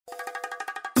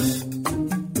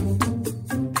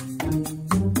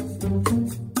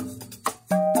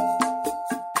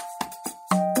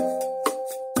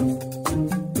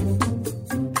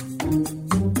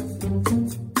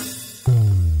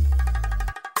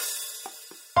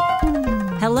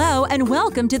Hello, and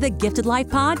welcome to the Gifted Life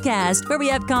Podcast, where we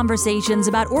have conversations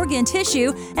about organ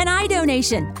tissue and eye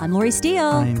donation. I'm Lori Steele.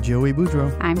 I'm Joey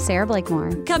Boudreaux. I'm Sarah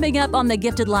Blakemore. Coming up on the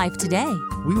Gifted Life today,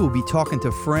 we will be talking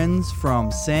to friends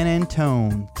from San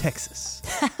Antonio, Texas.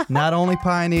 Not only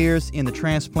pioneers in the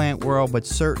transplant world, but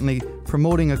certainly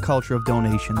promoting a culture of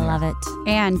donation. I love it.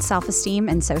 And self-esteem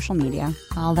and social media.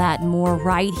 All that and more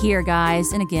right here,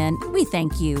 guys. And again, we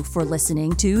thank you for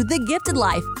listening to The Gifted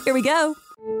Life. Here we go.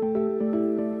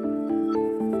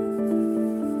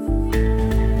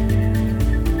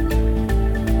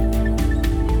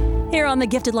 Here on the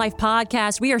Gifted Life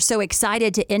Podcast, we are so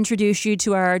excited to introduce you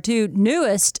to our two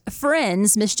newest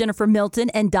friends, Miss Jennifer Milton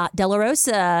and Dot De La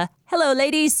Rosa. Hello,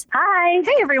 ladies. Hi.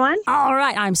 Hey, everyone. All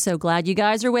right. I'm so glad you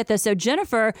guys are with us. So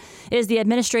Jennifer is the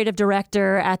administrative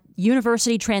director at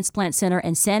University Transplant Center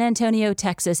in San Antonio,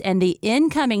 Texas, and the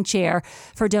incoming chair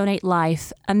for Donate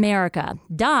Life America.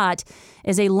 Dot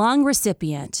is a lung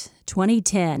recipient from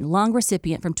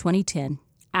 2010,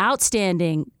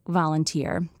 outstanding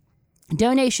volunteer,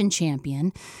 donation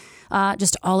champion,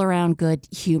 just all around good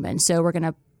human. So we're going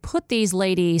to put these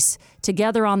ladies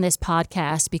together on this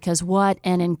podcast because what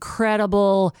an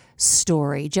incredible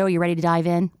story. Joe, you ready to dive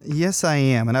in? Yes, I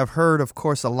am. And I've heard, of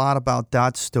course, a lot about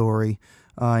Dot's story.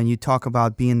 And you talk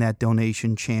about being that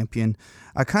donation champion.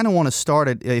 I kind of want to start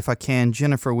it, if I can,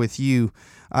 Jennifer, with you.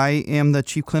 I am the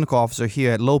chief clinical officer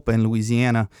here at LOPA in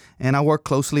Louisiana, and I work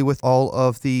closely with all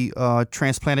of the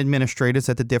transplant administrators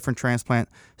at the different transplant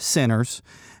centers.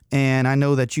 And I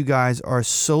know that you guys are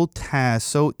so tasked,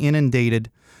 so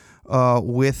inundated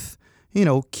with,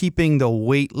 keeping the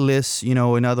wait lists,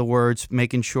 in other words,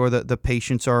 making sure that the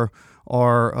patients are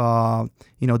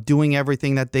doing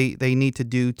everything that they need to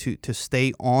do to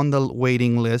stay on the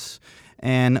waiting list.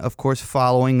 And, of course,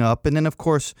 following up. And then, of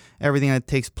course, everything that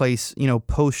takes place,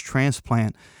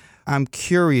 post-transplant. I'm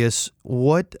curious,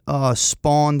 what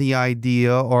spawned the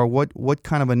idea or what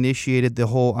kind of initiated the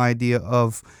whole idea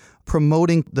of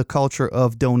promoting the culture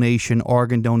of donation,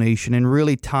 organ donation, and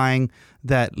really tying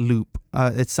that loop?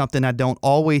 It's something I don't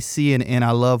always see, and I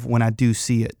love when I do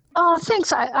see it. Oh,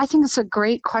 thanks. I think it's a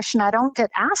great question. I don't get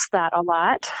asked that a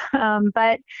lot,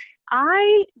 but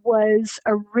I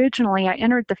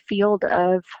entered the field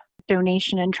of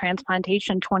donation and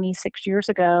transplantation 26 years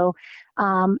ago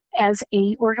as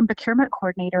a organ procurement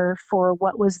coordinator for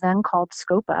what was then called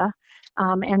SCOPA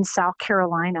in South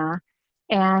Carolina.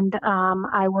 And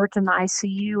I worked in the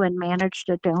ICU and managed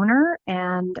a donor,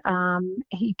 and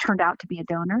he turned out to be a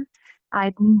donor.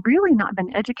 I'd really not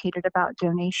been educated about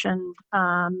donation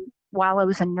while I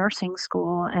was in nursing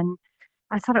school, and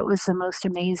I thought it was the most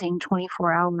amazing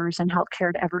 24 hours in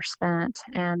healthcare I'd ever spent.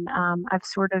 And I've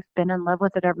sort of been in love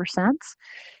with it ever since.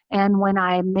 And when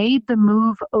I made the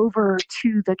move over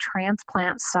to the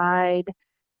transplant side,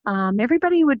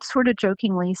 everybody would sort of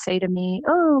jokingly say to me,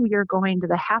 "Oh, you're going to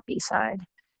the happy side."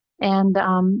 And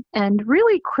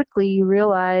really quickly you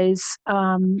realize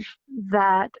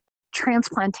that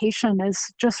transplantation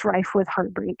is just rife with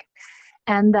heartbreak.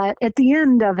 And that at the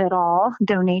end of it all,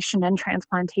 donation and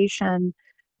transplantation,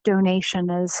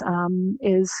 donation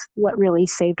is what really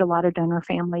saved a lot of donor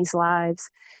families' lives.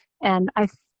 And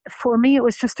for me, it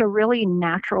was just a really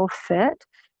natural fit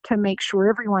to make sure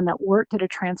everyone that worked at a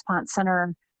transplant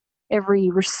center,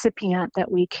 every recipient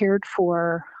that we cared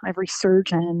for, every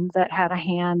surgeon that had a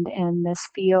hand in this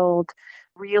field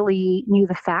really knew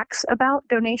the facts about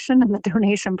donation and the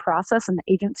donation process and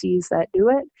the agencies that do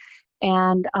it.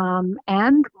 And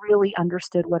really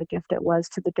understood what a gift it was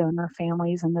to the donor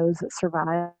families and those that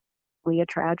survived a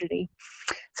tragedy.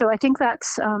 So I think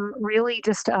that's really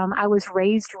just, I was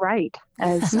raised right,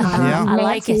 as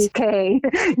Nancy K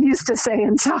used to say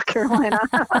in South Carolina.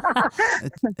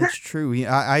 It's true.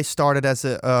 I started as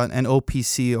an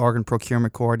OPC, organ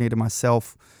procurement coordinator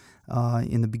myself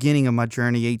in the beginning of my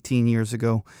journey 18 years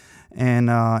ago. And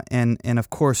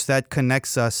of course that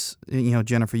connects us,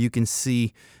 Jennifer, you can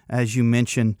see, as you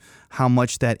mentioned, how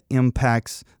much that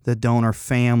impacts the donor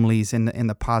families and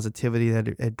the positivity that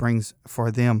it brings for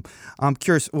them. I'm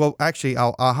curious. Well, actually,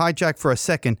 I'll hijack for a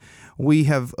second. We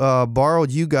have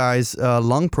borrowed you guys'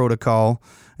 lung protocol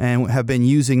and have been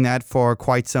using that for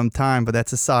quite some time, but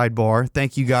that's a sidebar.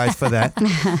 Thank you guys for that.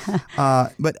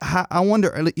 But I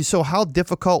wonder, so how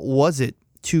difficult was it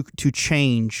to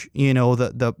change,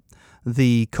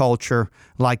 the culture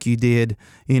like you did,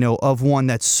 of one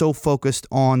that's so focused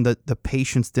on the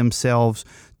patients themselves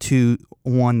to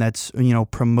one that's,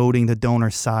 promoting the donor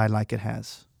side like it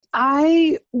has?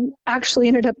 I actually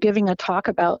ended up giving a talk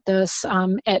about this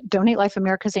at Donate Life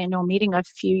America's annual meeting a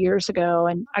few years ago,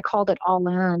 and I called it All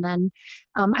In. And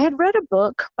I had read a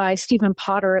book by Stephen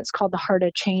Potter. It's called The Heart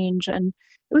of Change, and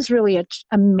it was really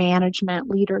a management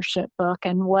leadership book.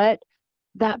 And what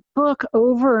that book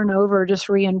over and over just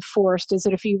reinforced is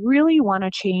that if you really want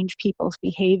to change people's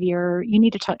behavior, you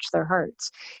need to touch their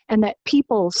hearts, and that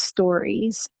people's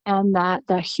stories and that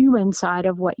the human side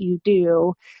of what you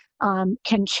do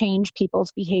can change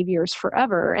people's behaviors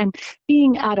forever. And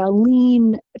being at a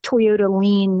Toyota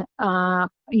lean,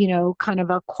 kind of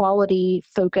a quality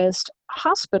focused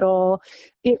hospital,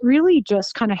 it really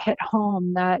just kind of hit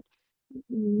home that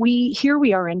we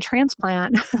are in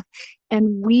transplant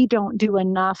and we don't do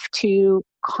enough to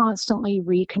constantly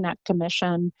reconnect to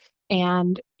mission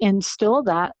and instill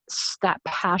that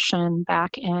passion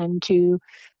back into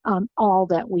all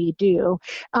that we do.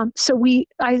 So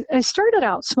I started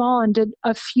out small and did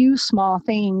a few small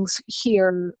things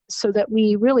here so that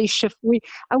we really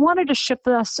I wanted to shift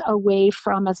us away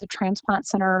from, as a transplant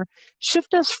center,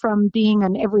 shift us from being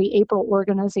an every April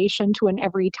organization to an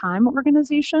every time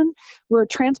organization. We're a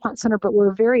transplant center, but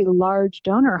we're a very large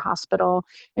donor hospital.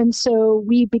 And so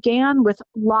we began with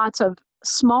lots of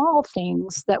small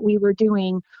things that we were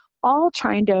doing, all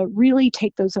trying to really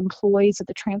take those employees at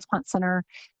the transplant center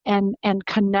and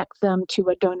connect them to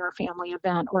a donor family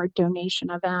event or a donation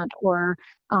event or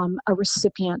a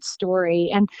recipient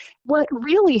story. And what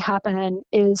really happened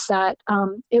is that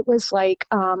it was like,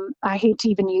 I hate to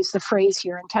even use the phrase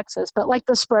here in Texas, but like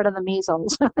the spread of the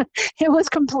measles. It was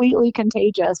completely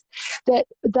contagious.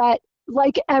 That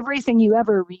like everything you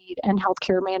ever read in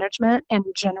healthcare management and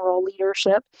general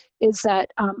leadership is that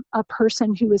a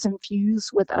person who is infused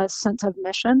with a sense of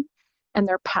mission and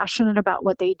they're passionate about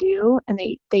what they do and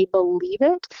they believe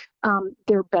it,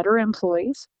 they're better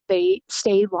employees, they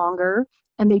stay longer,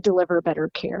 and they deliver better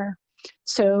care.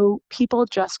 So people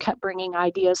just kept bringing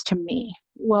ideas to me.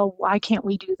 Well, why can't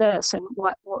we do this? And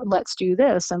let's do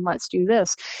this and let's do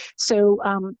this. So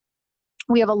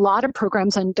we have a lot of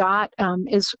programs, and Dot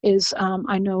is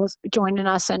I know is joining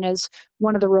us and is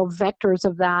one of the real vectors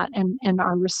of that and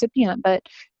our recipient. But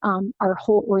our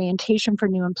whole orientation for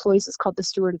new employees is called the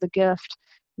Steward of the Gift.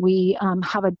 We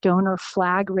have a donor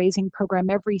flag raising program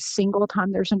every single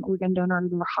time there's an organ donor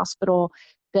in our hospital,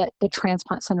 that the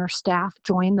transplant center staff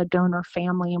join the donor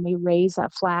family and we raise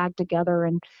that flag together.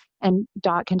 And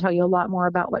Dot can tell you a lot more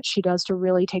about what she does to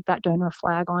really take that donor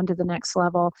flag on to the next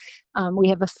level. We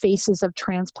have a Faces of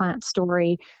Transplant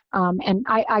story. And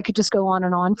I could just go on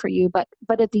and on for you, but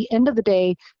at the end of the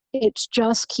day, it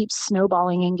just keeps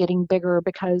snowballing and getting bigger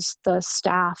because the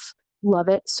staff love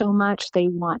it so much. They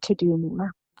want to do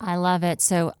more. I love it.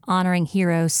 So honoring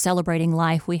heroes, celebrating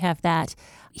life. We have that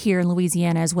here in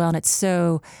Louisiana as well. And it's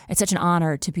such an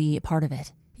honor to be a part of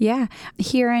it. Yeah.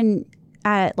 Here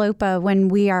at LOPA, when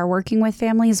we are working with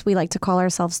families, we like to call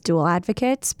ourselves dual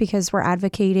advocates because we're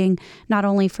advocating not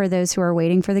only for those who are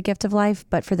waiting for the gift of life,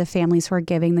 but for the families who are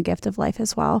giving the gift of life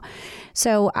as well.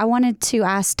 So I wanted to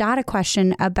ask Dot a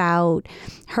question about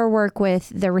her work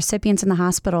with the recipients in the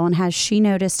hospital, and has she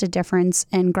noticed a difference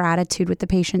in gratitude with the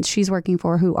patients she's working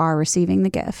for who are receiving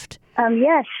the gift?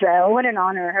 Yes. What an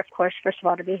honor, of course, first of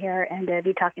all, to be here and to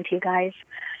be talking to you guys.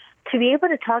 To be able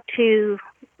to talk to,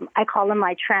 I call them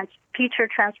my future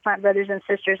transplant brothers and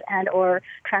sisters and or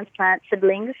transplant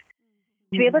siblings,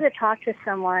 to be able to talk to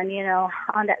someone,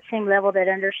 on that same level that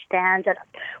understands, that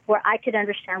where I could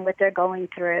understand what they're going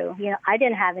through. I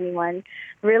didn't have anyone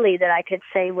really that I could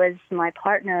say was my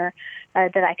partner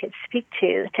that I could speak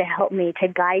to help me, to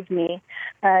guide me,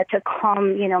 to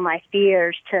calm, my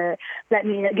fears, to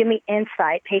give me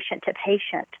insight, patient to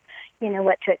patient.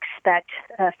 What to expect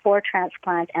for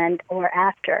transplant and or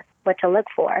after, what to look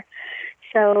for.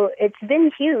 So it's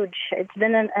been huge. It's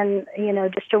been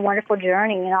just a wonderful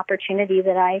journey, an opportunity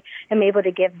that I am able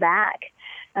to give back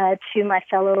to my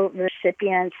fellow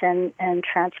recipients and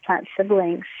transplant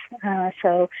siblings.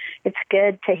 So it's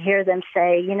good to hear them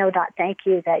say, Dot, thank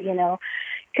you, that,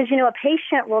 because, a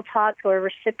patient will talk or a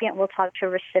recipient will talk to a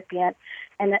recipient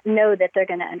and know that they're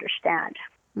going to understand.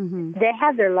 Mm-hmm. They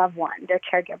have their loved one, their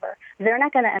caregiver. They're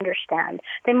not going to understand.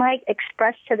 They might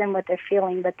express to them what they're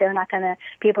feeling, but they're not going to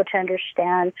be able to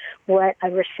understand what a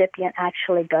recipient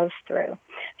actually goes through.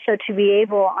 So to be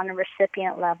able on a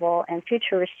recipient level and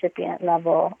future recipient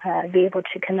level, be able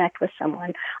to connect with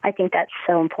someone, I think that's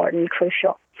so important and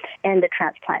crucial. in the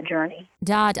transplant journey.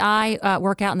 Dot, I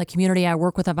work out in the community. I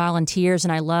work with the volunteers,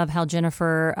 and I love how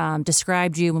Jennifer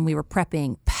described you when we were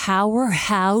prepping.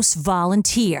 Powerhouse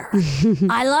volunteer.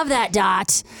 I love that,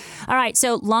 Dot. All right,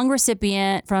 so lung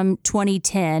recipient from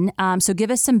 2010. So give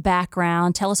us some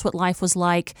background. Tell us what life was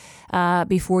like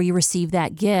before you received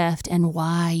that gift and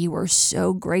why you were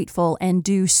so grateful and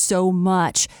do so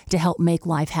much to help make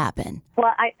life happen.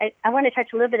 Well, I want to touch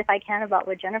a little bit, if I can, about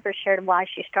what Jennifer shared, why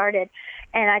she started.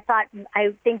 And I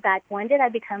think back, when did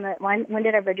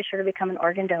I register to become an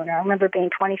organ donor? I remember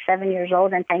being 27 years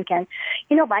old and thinking,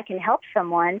 if I can help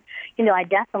someone, I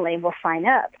definitely will sign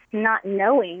up, not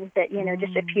knowing that,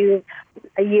 just a few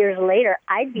years later,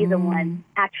 I'd be the one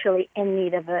actually in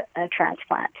need of a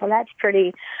transplant. So that's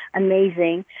pretty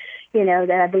amazing,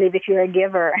 that I believe if you're a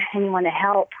giver and you want to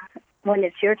help, when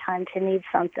it's your time to need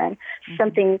something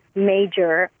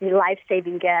major,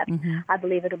 life-saving gift, I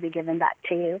believe it'll be given back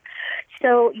to you.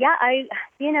 So, yeah, I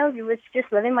was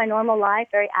just living my normal life,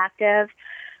 very active,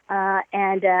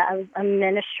 and I was a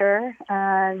minister,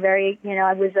 I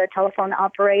was a telephone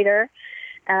operator,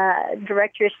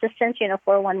 directory assistant,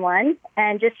 411,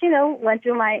 and just, went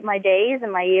through my days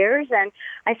and my years, and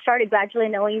I started gradually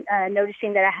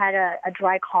noticing that I had a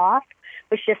dry cough,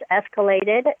 which just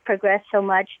escalated, progressed so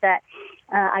much that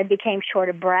I became short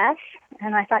of breath.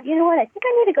 And I thought, what, I think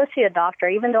I need to go see a doctor,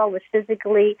 even though I was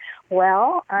physically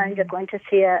well. I'm just going to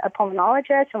see a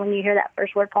pulmonologist. And when you hear that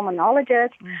first word,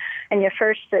 pulmonologist, and you're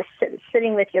first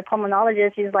sitting with your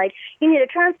pulmonologist, he's like, you need a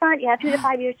transplant, you have 2 to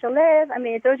 5 years to live. I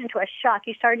mean, it throws into a shock.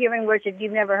 You start hearing words that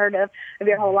you've never heard of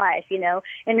your whole life,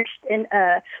 in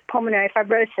pulmonary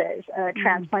fibrosis,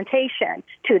 transplantation,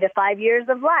 2 to 5 years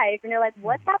of life. And you're like,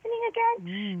 what's happening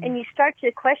again? And you start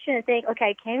to question and think,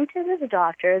 okay, I came to this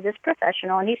doctor, this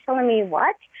professional, and he's telling me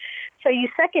what? So you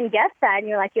second guess that, and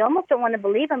you're like, you almost don't want to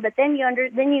believe him, but then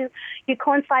you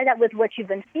coincide that with what you've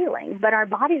been feeling. But our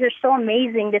bodies are so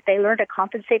amazing that they learn to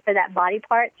compensate for that body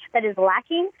part that is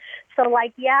lacking. So,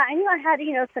 yeah, I knew I had,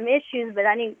 some issues, but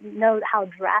I didn't know how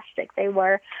drastic they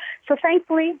were. So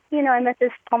thankfully, I met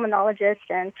this pulmonologist,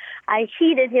 and I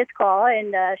heeded his call,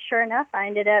 and sure enough, I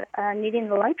ended up needing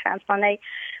the lung transplant.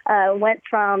 I went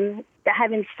from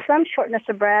having some shortness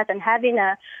of breath and having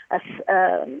a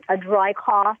dry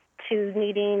cough to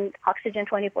needing oxygen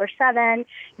 24/7,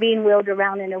 being wheeled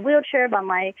around in a wheelchair by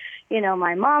my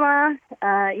mama,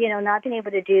 not being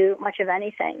able to do much of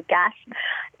anything. Gas,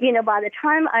 by the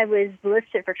time I was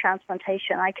listed for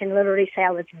transplantation, I can literally say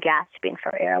I was gasping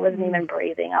for air. I wasn't even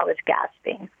breathing. I was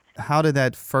gasping. How did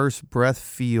that first breath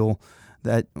feel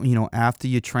that, after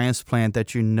you transplant,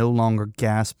 that you're no longer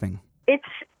gasping? It's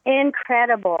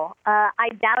incredible. I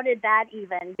doubted that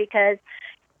even, because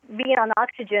being on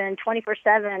oxygen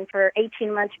 24/7 for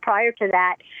 18 months prior to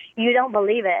that, you don't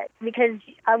believe it, because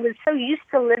I was so used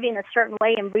to living a certain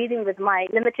way and breathing with my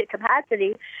limited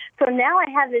capacity. So now I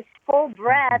have this full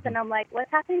breath, and I'm like,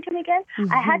 what's happening to me again?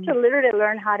 I had to literally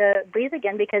learn how to breathe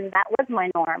again, because that was my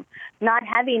norm. Not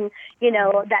having,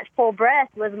 that full breath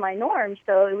was my norm.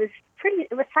 So it was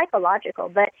psychological,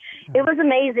 but it was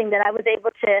amazing that I was able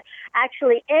to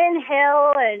actually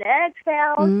inhale and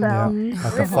exhale. So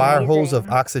like a fire hose of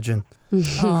oxygen.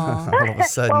 All of a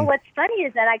sudden. Well, what's funny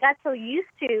is that I got so used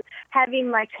to having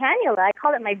my cannula, I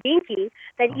call it my binky,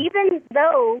 that even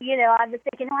though, I was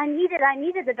thinking, I need it.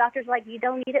 The doctor's like, you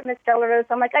don't need it, Miss Delarose.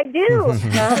 I'm like, I do.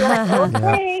 They're like,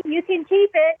 okay, you can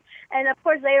keep it. And of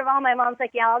course, later on, my mom's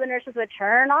like, all the nurses would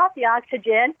turn off the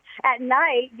oxygen at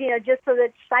night, just so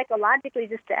that psychologically,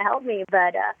 just to help me.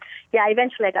 But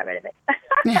eventually I got rid of it.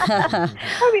 I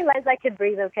realized I could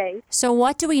breathe okay. So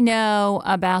what do we know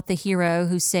about the hero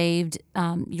who saved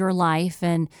your life?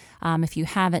 And if you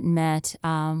haven't met,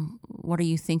 what are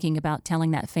you thinking about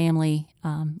telling that family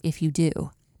if you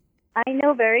do? I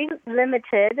know very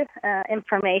limited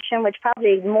information, which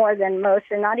probably more than most,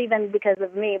 and not even because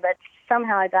of me, but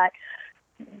somehow I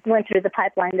went through the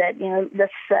pipeline that,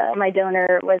 my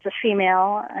donor was a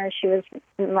female. She was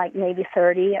like maybe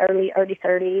 30, early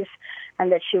 30s, and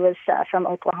that she was from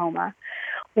Oklahoma.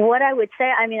 What I would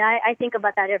say, I think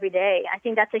about that every day. I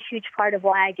think that's a huge part of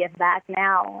why I give back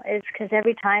now, is because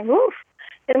every time,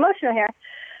 get emotional here,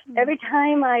 every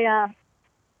time I'm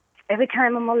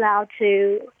allowed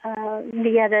to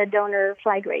be at a donor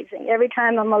flag raising, every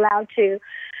time I'm allowed to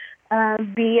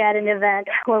be at an event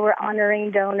where we're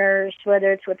honoring donors,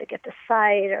 whether it's with the gift of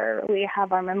sight or we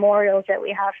have our memorials that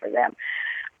we have for them,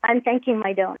 I'm thanking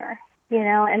my donor,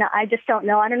 and I just don't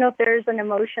know. I don't know if there's an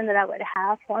emotion that I would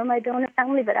have for my donor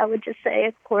family, but I would just say,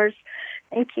 of course,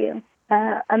 thank you.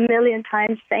 A million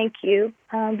times thank you,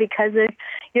 because of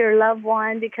your loved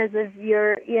one, because of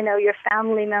your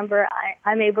family member,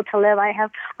 I'm able to live.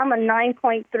 I'm a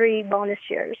 9.3 bonus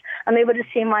years. I'm able to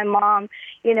see my mom,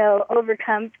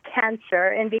 overcome cancer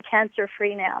and be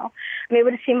cancer-free now. I'm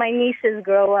able to see my nieces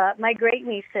grow up, my great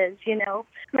nieces,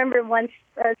 Remember one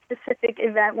specific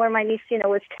event where my niece,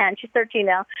 was 10. She's 13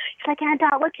 now. She's like, Aunt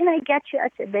Dot, what can I get you? I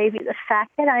said, baby, the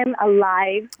fact that I'm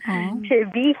alive, to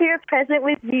be here present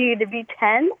with you, to be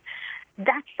 10,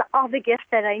 that's all the gift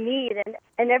that I need.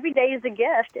 And every day is a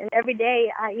gift. And every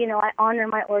day, I honor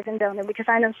my organ donor, because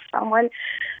I know someone,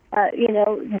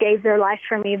 gave their life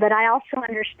for me. But I also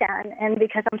understand, and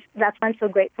because that's why I'm so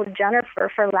grateful to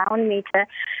Jennifer for allowing me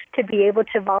to be able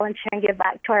to volunteer and give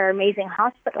back to our amazing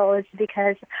hospital, is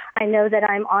because I know that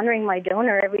I'm honoring my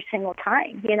donor every single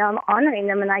time. I'm honoring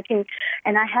them, and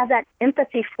I have that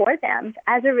empathy for them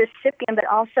as a recipient, but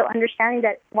also understanding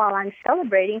that while I'm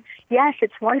celebrating, yes,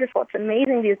 it's wonderful, it's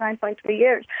amazing, these 9.3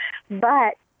 years,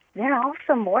 but they're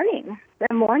also mourning.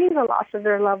 They're mourning the loss of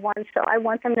their loved one. So I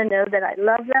want them to know that I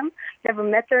love them. Never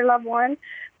met their loved one,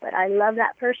 but I love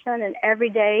that person. And every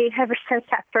day, ever since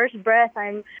that first breath,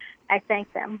 I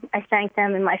thank them. I thank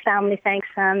them, and my family thanks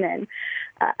them. And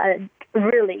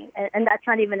really, and that's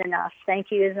not even enough. Thank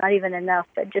you is not even enough,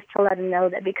 but just to let them know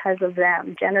that because of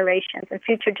them, generations and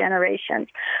future generations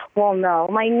will know.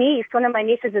 My niece, one of my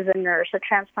nieces, is a nurse, a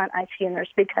transplant ICU nurse,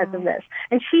 because of this.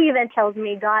 And she even tells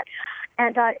me,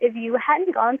 Aunt Dot, if you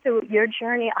hadn't gone through your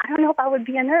journey, I don't know if I would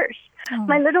be a nurse.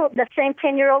 The same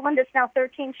 10-year-old one that's now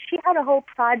 13, she had a whole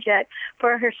project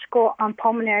for her school on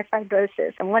pulmonary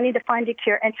fibrosis and wanting to find a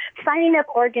cure and signing up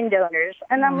organ donors.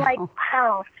 And I'm like,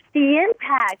 wow, the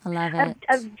impact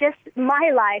of just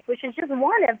my life, which is just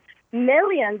one of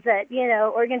millions that,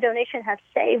 organ donation has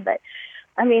saved. But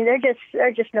I mean, there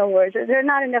are just no words. There are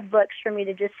not enough books for me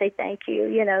to just say thank you,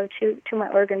 to my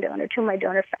organ donor, to my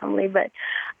donor family. But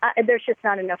there's just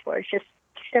not enough words. Just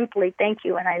simply thank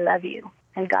you, and I love you,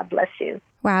 and God bless you.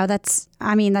 Wow, that's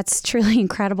truly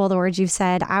incredible, the words you've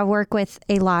said. I work with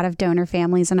a lot of donor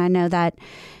families, and I know that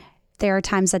there are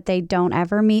times that they don't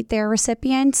ever meet their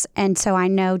recipients. And so I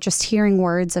know just hearing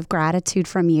words of gratitude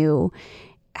from you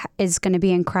is going to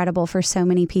be incredible for so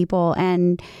many people.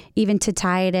 And even to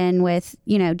tie it in with,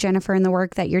 Jennifer, and the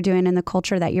work that you're doing and the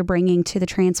culture that you're bringing to the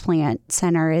transplant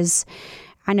center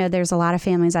I know there's a lot of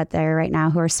families out there right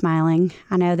now who are smiling.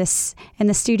 I know this in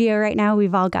the studio right now,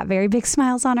 we've all got very big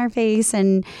smiles on our face,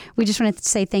 and we just wanted to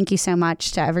say thank you so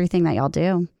much to everything that y'all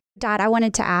do. Dot, I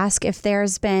wanted to ask if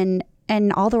there's been,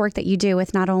 and all the work that you do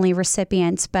with not only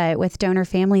recipients, but with donor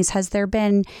families, has there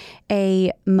been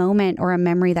a moment or a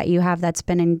memory that you have that's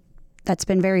been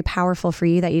very powerful for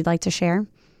you that you'd like to share?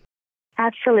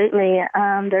 Absolutely.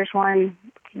 There's one,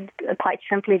 quite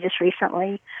simply, just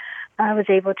recently. I was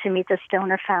able to meet this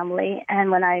donor family,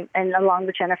 and along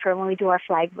with Jennifer, when we do our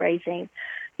flag raising,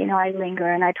 I linger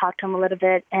and I talk to them a little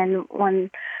bit. And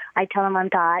when I tell them I'm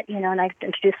Dot, and I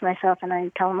introduce myself and I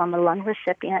tell them I'm a lung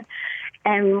recipient,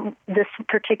 and this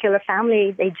particular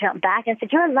family, they jump back and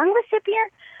said, "You're a lung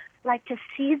recipient?" Like, to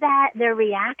see that, their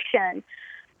reaction,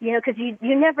 because you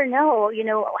never know,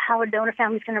 how a donor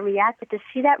family is going to react, but to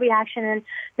see that reaction, and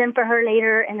then for her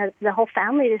later and the whole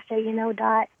family to say,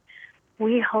 Dot,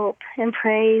 we hope and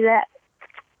pray that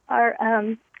our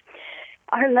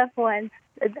loved one,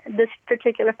 this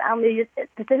particular family,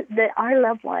 that our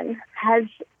loved one has,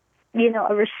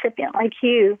 a recipient like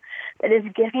you that is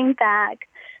giving back,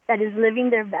 that is living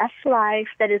their best life,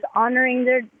 that is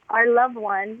honoring our loved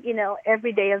one,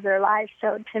 every day of their lives.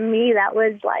 So to me, that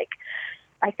was like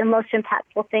the most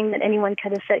impactful thing that anyone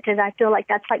could have said, because I feel like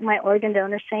that's like my organ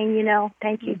donor saying,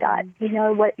 thank you, Dot.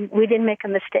 What, we didn't make a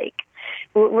mistake.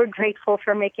 We're grateful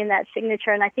for making that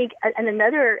signature. And I think, and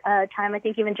another time, I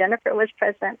think even Jennifer was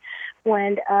present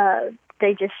when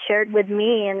they just shared with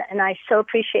me, and I so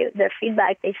appreciate their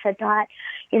feedback. They said, Dot,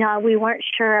 we weren't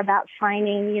sure about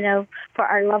signing, for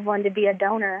our loved one to be a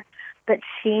donor, but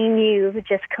seeing you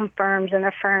just confirms and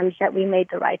affirms that we made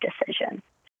the right decision.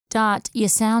 Dot, you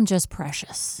sound just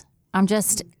precious. I'm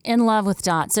just in love with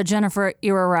Dot. So, Jennifer,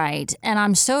 you were right. And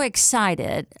I'm so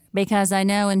excited because I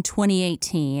know in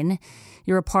 2018,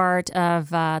 you were part of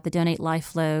the Donate Life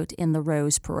Float in the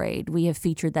Rose Parade. We have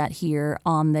featured that here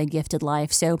on The Gifted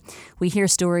Life. So we hear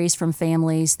stories from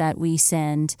families that we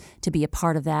send to be a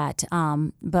part of that.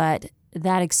 But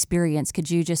that experience, could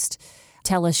you just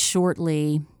tell us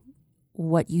shortly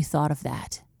what you thought of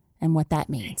that and what that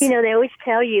means? They always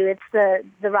tell you it's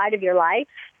the ride of your life.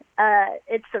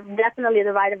 it's definitely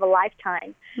the ride of a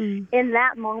lifetime. In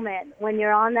that moment, when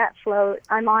you're on that float,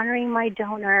 I'm honoring my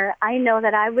donor. I know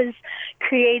that I was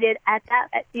created at that,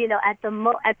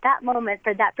 at that moment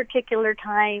for that particular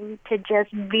time to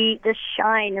just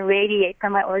shine and radiate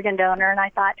from my organ donor. And I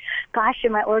thought, gosh,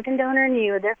 if my organ donor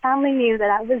knew, their family knew that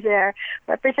I was there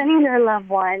representing their loved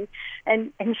one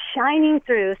and shining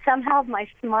through. Somehow my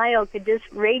smile could just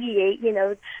radiate,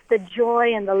 the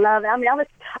joy and the love. I mean,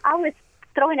 I was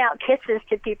throwing out kisses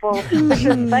to people, which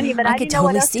was funny, but I didn't know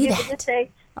what else to do but just say,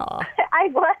 I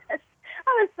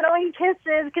was throwing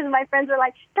kisses because my friends were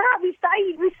like, "Stop! We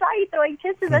saw you throwing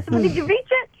kisses." I said, "Well, did you reach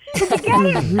it? Did you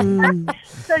get it?"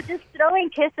 So just throwing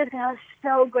kisses, and I was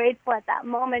so grateful at that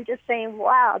moment, just saying,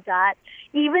 "Wow, Dot!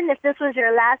 Even if this was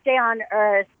your last day on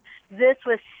Earth, this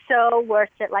was so worth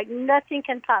it. Like nothing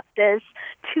can top this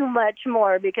too much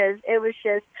more because it was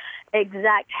just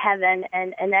exact heaven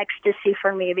and ecstasy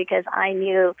for me because I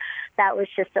knew that was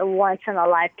just a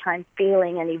once-in-a-lifetime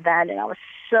feeling and event, and I was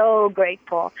so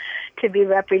grateful to be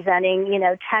representing,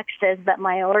 Texas, but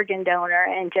my organ donor,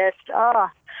 and just,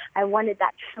 I wanted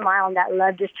that smile and that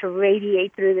love just to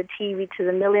radiate through the TV to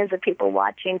the millions of people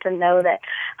watching to know that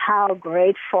how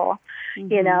grateful,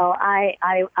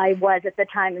 I was at the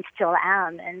time and still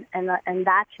am. And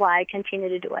that's why I continue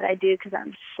to do what I do because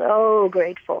I'm so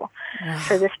grateful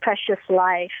for this precious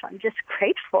life. I'm just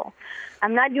grateful.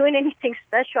 I'm not doing anything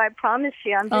special, I promise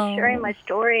you. I'm just sharing my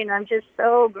story, and I'm just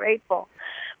so grateful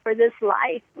for this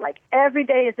life. Like every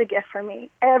day is a gift for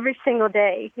me, every single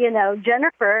day.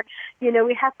 Jennifer,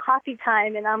 we have coffee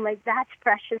time, and I'm like, that's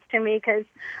precious to me because,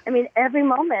 every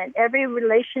moment, every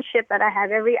relationship that I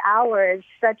have, every hour is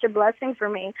such a blessing for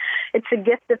me. It's a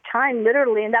gift of time,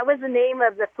 literally. And that was the name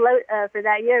of the float for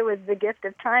that year, was the gift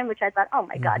of time, which I thought, oh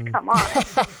my God, come on.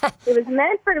 It was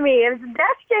meant for me. It was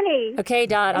destiny. Okay,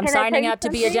 Dot, I'm signing up to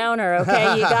be a donor.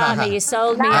 Okay, you got me. You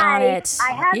sold me on it.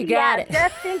 I have you got it.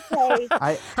 Just in case.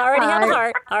 I already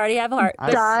have a heart.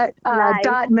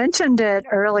 Dot mentioned it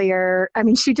earlier.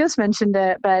 She just mentioned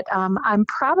it, but I'm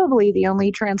probably the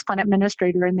only transplant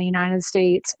administrator in the United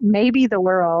States, maybe the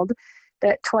world,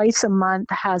 that twice a month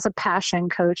has a passion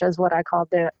coach, is what I call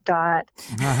Dot.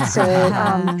 So,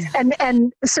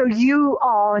 and so you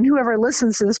all and whoever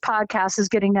listens to this podcast is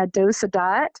getting a dose of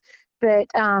Dot. But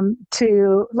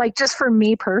just for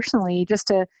me personally, just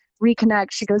to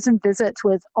reconnect, she goes and visits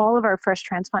with all of our fresh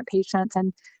transplant patients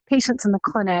and patients in the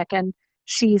clinic, and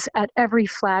she's at every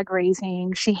flag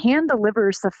raising. She hand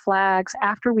delivers the flags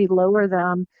after we lower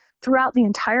them throughout the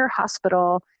entire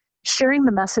hospital, sharing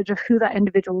the message of who that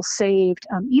individual saved,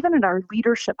 even at our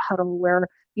leadership huddle where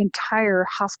the entire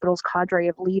hospital's cadre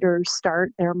of leaders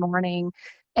start their morning.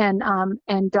 And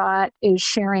Dot is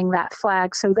sharing that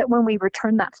flag so that when we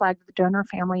return that flag to the donor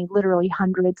family, literally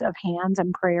hundreds of hands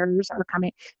and prayers are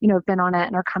coming, have been on it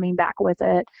and are coming back with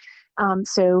it.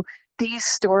 So these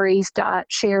stories Dot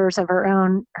shares of her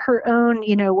own,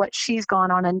 what she's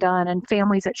gone on and done, and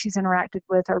families that she's interacted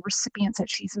with, or recipients that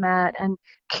she's met, and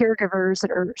caregivers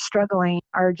that are struggling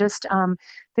are just,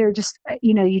 they're just,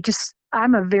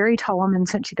 I'm a very tall woman,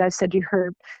 since you guys said you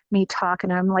heard me talk,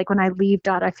 and I'm like, when I leave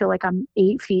Dot, I feel like I'm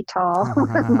 8 feet tall.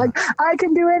 I'm like, I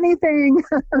can do anything.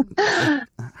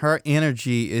 Her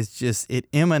energy is just, it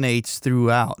emanates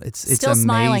throughout. It's still amazing.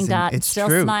 Smiling, Dot. It's still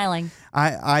true. Smiling.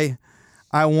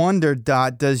 I wonder,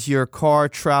 Dot, does your car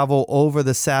travel over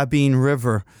the Sabine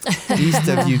River east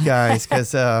of you guys?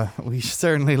 Because we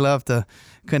certainly love to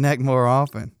connect more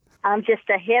often. I'm just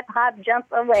a hip hop jump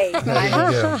away.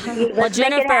 Well,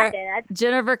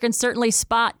 Jennifer can certainly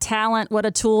spot talent, what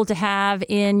a tool to have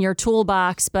in your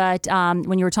toolbox. But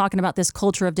when you were talking about this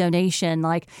culture of donation,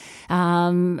 like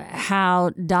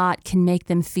how Dot can make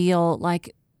them feel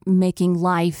like making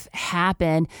life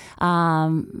happen,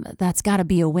 that's got to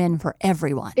be a win for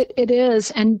everyone. It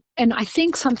is. And I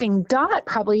think something Dot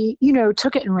probably,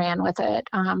 took it and ran with it.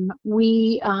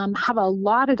 We have a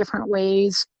lot of different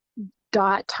ways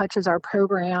Dot touches our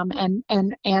program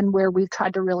and where we've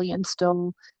tried to really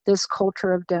instill this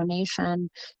culture of donation.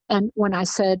 And when I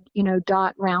said,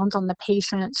 Dot rounds on the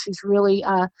patient, she's really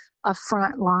a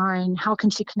front line. How can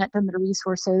she connect them to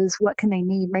resources? What can they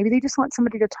need? Maybe they just want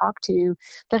somebody to talk to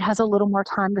that has a little more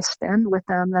time to spend with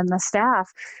them than the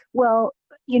staff. Well,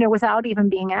 without even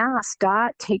being asked,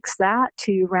 Dot takes that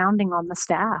to rounding on the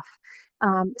staff.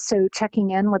 So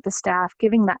checking in with the staff,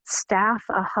 giving that staff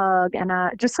a hug, and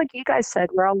just like you guys said,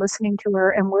 we're all listening to her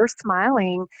and we're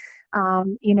smiling.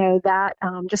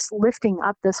 Just lifting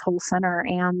up this whole center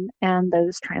and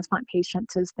those transplant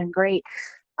patients has been great.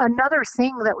 another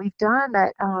thing that we've done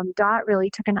that Dot really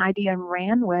took an idea and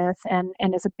ran with, and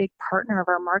is a big partner of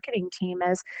our marketing team,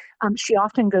 is she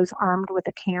often goes armed with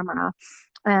a camera.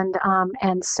 And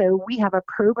so we have a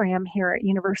program here at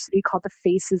university called the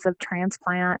Faces of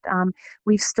Transplant.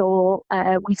 We've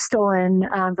stolen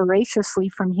voraciously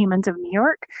from Humans of New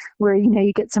York, where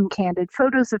you get some candid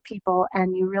photos of people,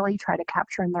 and you really try to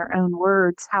capture in their own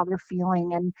words how they're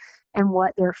feeling and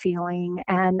what they're feeling.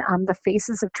 And the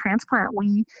Faces of Transplant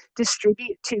we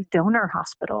distribute to donor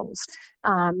hospitals,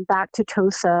 back to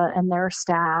TOSA and their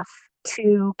staff,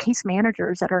 to case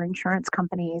managers at our insurance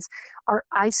companies. Our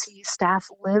ICU staff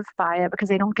live by it because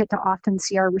they don't get to often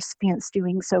see our recipients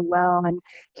doing so well and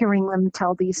hearing them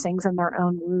tell these things in their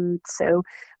own words. So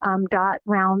Dot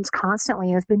rounds constantly,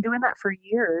 has been doing that for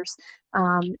years,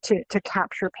 to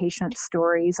capture patient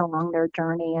stories along their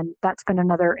journey. And that's been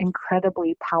another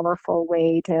incredibly powerful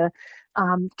way to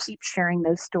keep sharing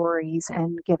those stories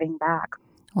and giving back.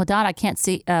 Well, Dot, I can't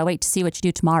wait to see what you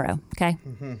do tomorrow. Okay.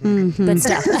 Mm-hmm. Good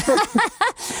stuff.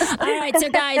 All right. So,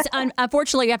 guys,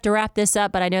 unfortunately, we have to wrap this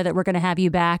up, but I know that we're going to have you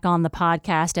back on the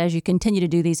podcast as you continue to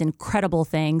do these incredible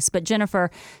things. But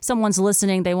Jennifer, someone's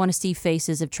listening. They want to see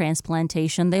Faces of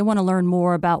Transplantation. They want to learn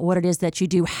more about what it is that you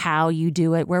do, how you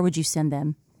do it. Where would you send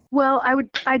them? Well,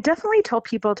 I definitely tell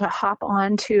people to hop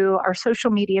on to our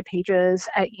social media pages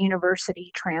at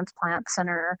University Transplant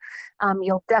Center.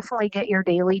 You'll definitely get your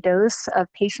daily dose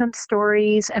of patient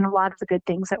stories and a lot of the good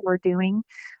things that we're doing.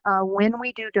 When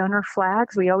we do donor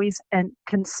flags, we always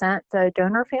consent the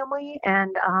donor family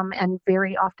and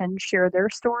very often share their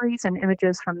stories and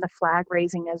images from the flag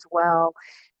raising as well.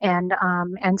 And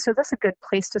so that's a good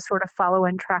place to sort of follow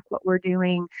and track what we're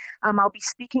doing. I'll be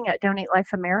speaking at Donate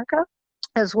Life America,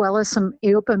 as well as some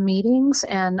AOPA meetings,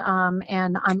 and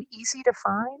I'm easy to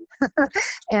find,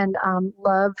 and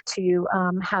love to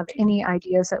have any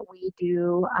ideas that we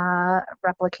do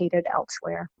replicated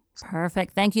elsewhere.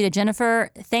 Perfect. Thank you to Jennifer.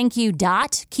 Thank you,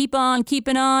 Dot. Keep on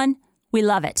keeping on. We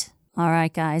love it. All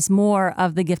right, guys, more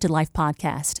of the Gifted Life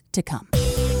podcast to come.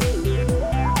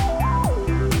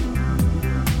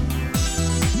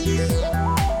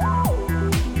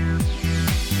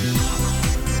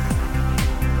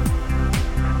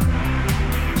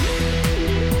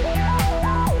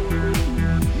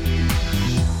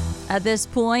 At this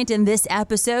point in this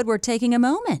episode, we're taking a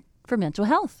moment for mental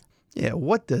health. Yeah,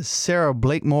 what does Sarah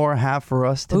Blakemore have for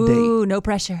us today? Ooh, no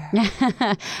pressure.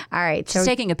 All right. She's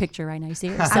taking a picture right now. You see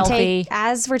her? Selfie.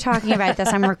 As we're talking about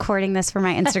this, I'm recording this for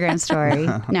my Instagram story.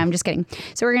 No, I'm just kidding.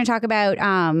 So we're going to talk about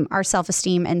our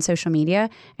self-esteem and social media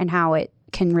and how it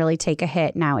can really take a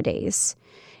hit nowadays.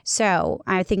 So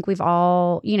I think we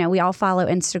all follow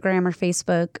Instagram or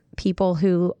Facebook, people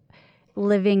who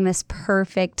living this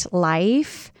perfect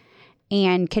life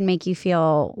and can make you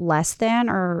feel less than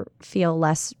or feel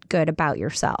less good about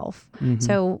yourself. Mm-hmm.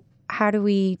 So how do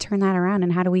we turn that around,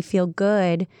 and how do we feel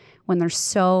good when there's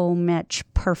so much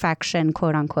perfection,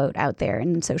 quote unquote, out there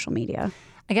in social media?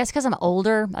 I guess because I'm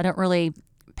older, I don't really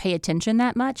pay attention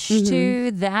that much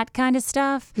to that kind of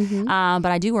stuff. Mm-hmm.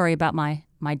 But I do worry about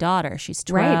my daughter. She's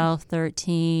 12,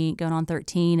 13, going on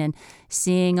 13, and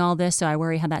seeing all this. So I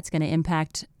worry how that's going to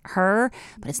impact her.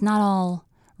 But it's not all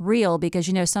real, because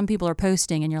some people are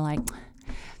posting and you're like,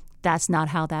 that's not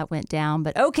how that went down,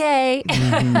 but okay.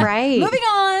 Right. Moving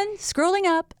on, scrolling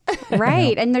up.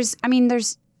 Right. And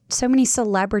there's so many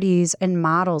celebrities and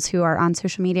models who are on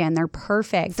social media and they're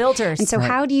perfect. Filters. And so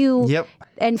how do you,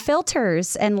 and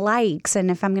filters and likes, and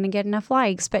if I'm going to get enough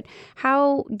likes, but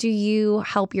how do you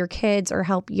help your kids or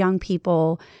help young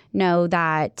people know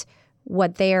that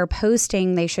what they are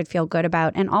posting, they should feel good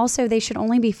about, and also they should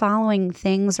only be following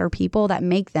things or people that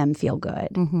make them feel good?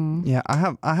 Mm-hmm. Yeah,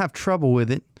 I have trouble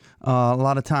with it. A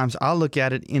lot of times I look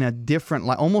at it in a different,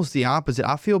 like almost the opposite.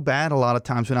 I feel bad a lot of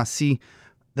times when I see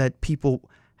that people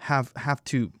have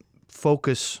to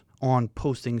focus on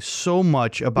posting so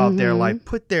much about their life,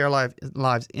 put their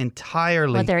lives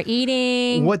entirely, what they're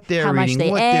eating, what they're how eating, much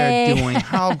they what ate. they're doing,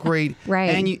 how great,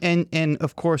 right? And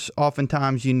of course,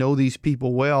 oftentimes these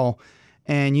people well,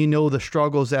 and the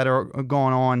struggles that are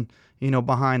going on,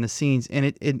 behind the scenes, and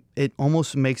it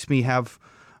almost makes me have,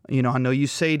 I know you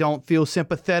say don't feel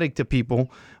sympathetic to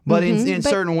people, but in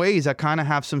certain ways, I kind of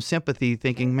have some sympathy,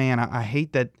 thinking, man, I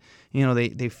hate that.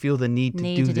 They feel the need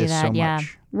to do this so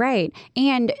much. Right.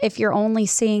 And if you're only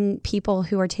seeing people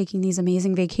who are taking these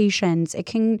amazing vacations, it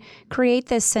can create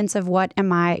this sense of what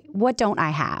don't I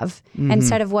have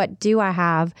instead of what do I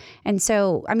have? And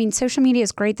so, social media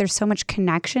is great. There's so much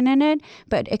connection in it,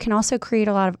 but it can also create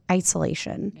a lot of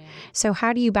isolation. Yeah. So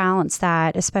how do you balance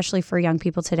that, especially for young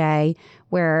people today,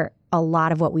 where a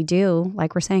lot of what we do,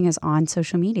 like we're saying, is on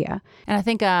social media. And I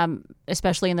think,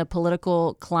 especially in the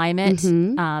political climate,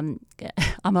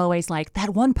 I'm always like,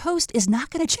 that one post is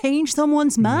not going to change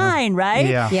someone's mind, right?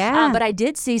 Yeah. But I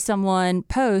did see someone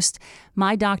post,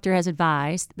 my doctor has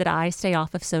advised that I stay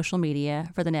off of social media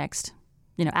for the next,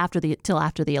 till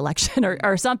after the election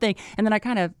or something. And then I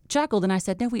kind of chuckled and I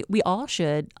said, no, we all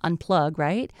should unplug,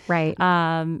 right? Right.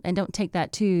 And don't take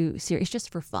that too serious, just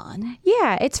for fun.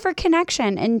 Yeah, it's for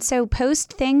connection. And so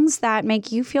post things that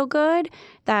make you feel good,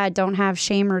 that don't have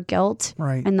shame or guilt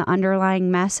and the underlying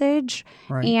message.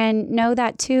 Right. And know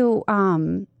that too,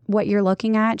 what you're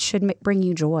looking at should bring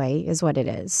you joy is what it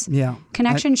is. Yeah.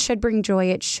 Connection should bring joy.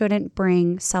 It shouldn't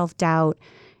bring self-doubt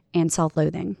and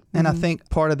self-loathing. And I think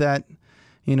part of that,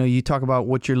 you talk about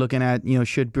what you're looking at,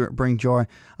 should bring joy.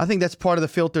 I think that's part of the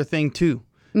filter thing too.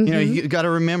 You got to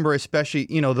remember, especially,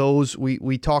 those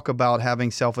we talk about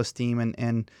having self-esteem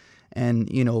and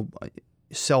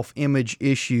self-image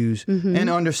issues, and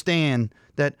understand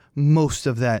that most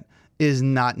of that is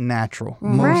not natural.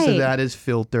 Most of that is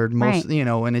filtered,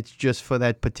 and it's just for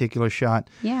that particular shot.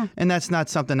 Yeah. And that's not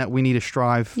something that we need to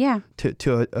strive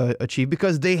to achieve,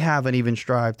 because they haven't even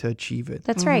strived to achieve it.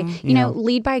 That's right.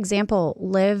 Lead by example,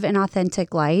 live an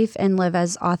authentic life and live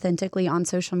as authentically on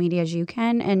social media as you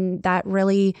can. And that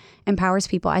really empowers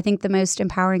people. I think the most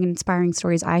empowering and inspiring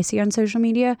stories I see on social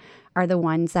media are the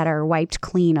ones that are wiped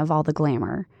clean of all the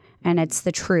glamour. And it's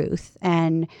the truth.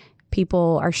 And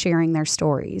people are sharing their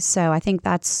stories. So I think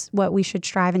that's what we should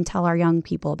strive and tell our young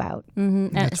people about.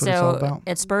 That's what it's all about.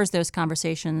 It spurs those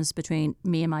conversations between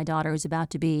me and my daughter, who's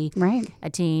about to be a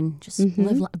teen. Just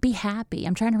be happy.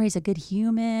 I'm trying to raise a good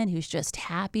human who's just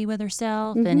happy with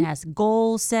herself and has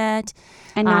goals set.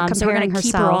 And not so we're comparing going to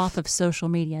keep herself. her off of social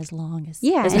media as long as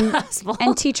possible.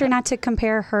 And teach her not to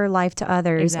compare her life to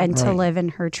others and to live in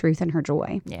her truth and her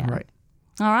joy. Yeah. Right.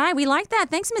 All right. We like that.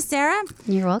 Thanks, Miss Sarah.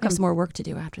 You're welcome. We have some more work to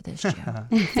do after this, Joe.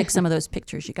 Fix some of those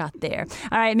pictures you got there.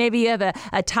 All right. Maybe you have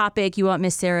a topic you want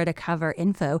Miss Sarah to cover.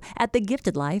 Info at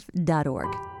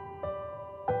thegiftedlife.org.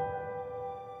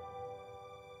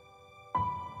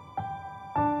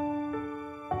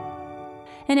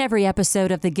 In every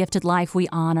episode of The Gifted Life, we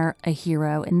honor a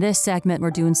hero. In this segment,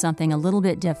 we're doing something a little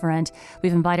bit different.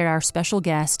 We've invited our special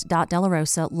guest, Dot De La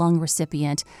Rosa, lung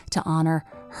recipient, to honor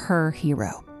her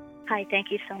hero. Hi,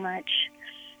 thank you so much.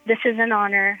 This is in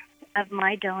honor of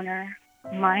my donor,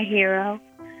 my hero,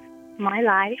 my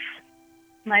life,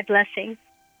 my blessing,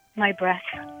 my breath.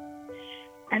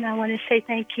 And I want to say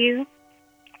thank you.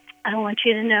 I want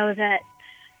you to know that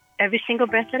every single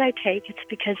breath that I take, it's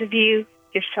because of you,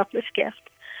 your selfless gift.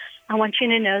 I want you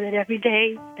to know that every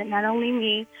day that not only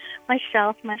me,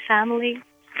 myself, my family,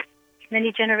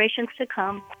 many generations to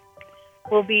come,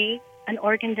 will be an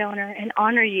organ donor and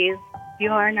honor you.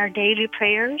 You are in our daily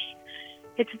prayers.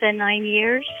 It's been 9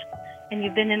 years, and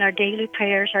you've been in our daily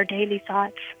prayers, our daily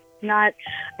thoughts. Not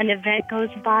an event goes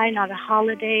by, not a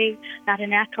holiday, not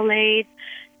an accolade.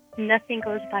 Nothing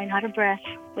goes by, not a breath,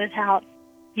 without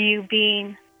you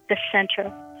being the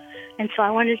center. And so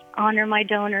I want to honor my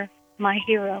donor, my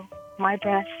hero, my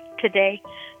breath today,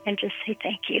 and just say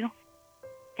thank you.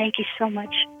 Thank you so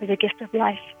much for the gift of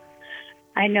life.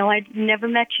 I know I never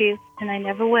met you, and I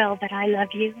never will, but I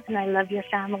love you, and I love your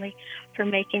family for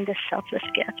making this selfless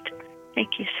gift.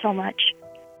 Thank you so much.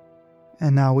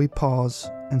 And now we pause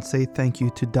and say thank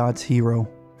you to Dot's hero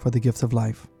for the gift of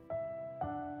life.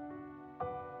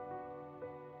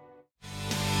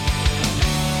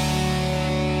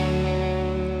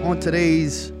 On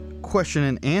today's question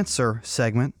and answer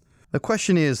segment, the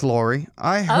question is, Lori,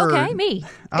 I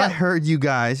heard you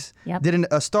guys did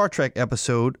a Star Trek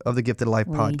episode of the Gifted Life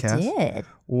podcast. We did.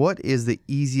 What is the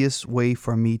easiest way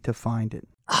for me to find it?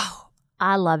 Oh,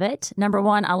 I love it. Number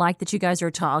one, I like that you guys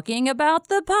are talking about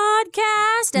the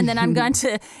podcast. And then I'm going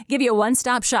to give you a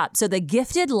one-stop shop. So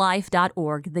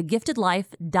thegiftedlife.org,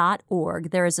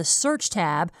 thegiftedlife.org, there is a search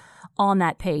tab on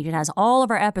that page. It has all of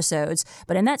our episodes,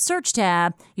 but in that search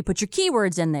tab, you put your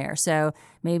keywords in there. So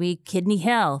maybe kidney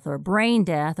health or brain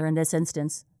death, or in this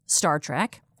instance, Star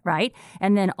Trek, right?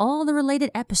 And then all the related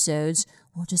episodes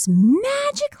will just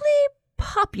magically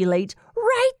populate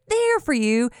right there for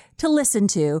you to listen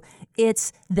to.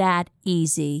 It's that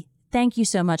easy. Thank you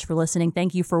so much for listening.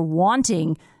 Thank you for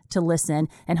wanting to listen,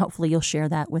 and hopefully you'll share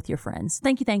that with your friends.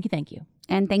 Thank you, thank you, thank you.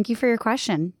 And thank you for your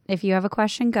question. If you have a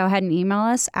question, go ahead and email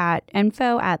us at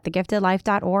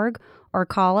info@thegiftedlife.org or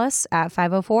call us at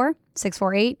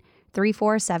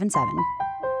 504-648-3477.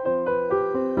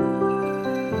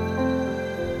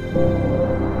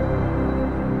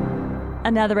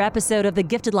 Another episode of the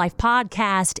Gifted Life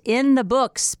podcast in the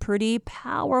books. Pretty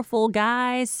powerful,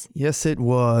 guys. Yes, it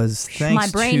was. My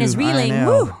brain is reeling.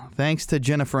 Woo. Thanks to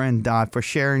Jennifer and Dot for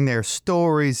sharing their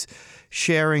stories,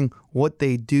 sharing what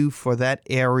they do for that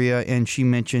area. And she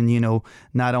mentioned,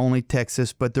 not only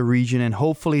Texas, but the region. And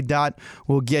hopefully, Dot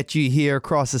will get you here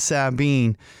across the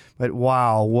Sabine. But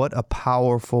wow, what a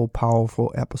powerful,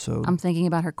 powerful episode. I'm thinking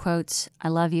about her quotes. I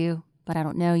love you, but I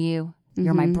don't know you.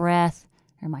 You're my breath.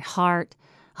 You're my heart.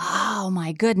 Oh,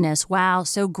 my goodness. Wow.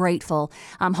 So grateful.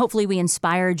 Hopefully we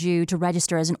inspired you to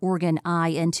register as an organ, eye,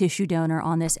 and tissue donor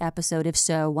on this episode. If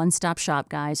so, one-stop shop,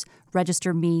 guys.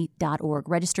 Registerme.org.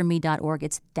 Registerme.org.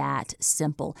 It's that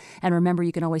simple. And remember,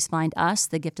 you can always find us,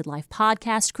 the Gifted Life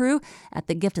podcast crew, at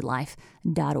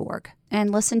thegiftedlife.org.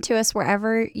 And listen to us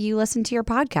wherever you listen to your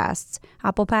podcasts.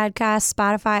 Apple Podcasts,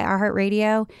 Spotify,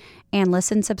 iHeartRadio. And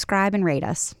listen, subscribe, and rate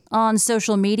us. On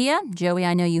social media, Joey,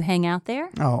 I know you hang out there.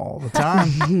 All the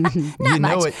time. Not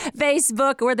know much. It.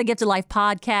 Facebook, we're the Gifted Life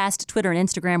Podcast. Twitter and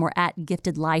Instagram, we're at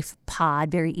Gifted Life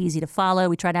Pod. Very easy to follow.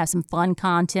 We try to have some fun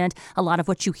content. A lot of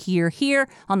what you hear here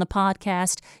on the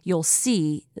podcast, you'll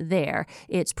see there.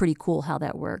 It's pretty cool how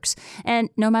that works. And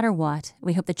no matter what,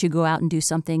 we hope that you go out and do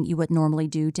something you would normally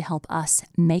do to help us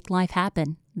make life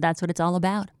happen. That's what it's all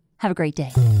about. Have a great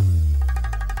day.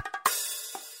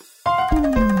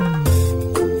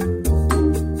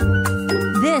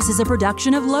 This is a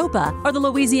production of LOPA, or the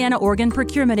Louisiana Organ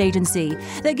Procurement Agency.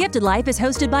 The Gifted Life is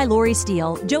hosted by Lori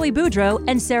Steele, Joey Boudreau,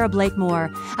 and Sarah Blakemore.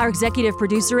 Our executive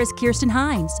producer is Kirsten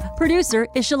Hines. Producer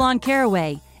is Shalon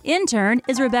Caraway. Intern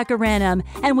is Rebecca Ranum.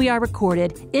 And we are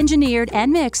recorded, engineered,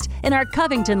 and mixed in our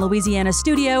Covington, Louisiana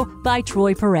studio by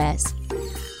Troy Perez.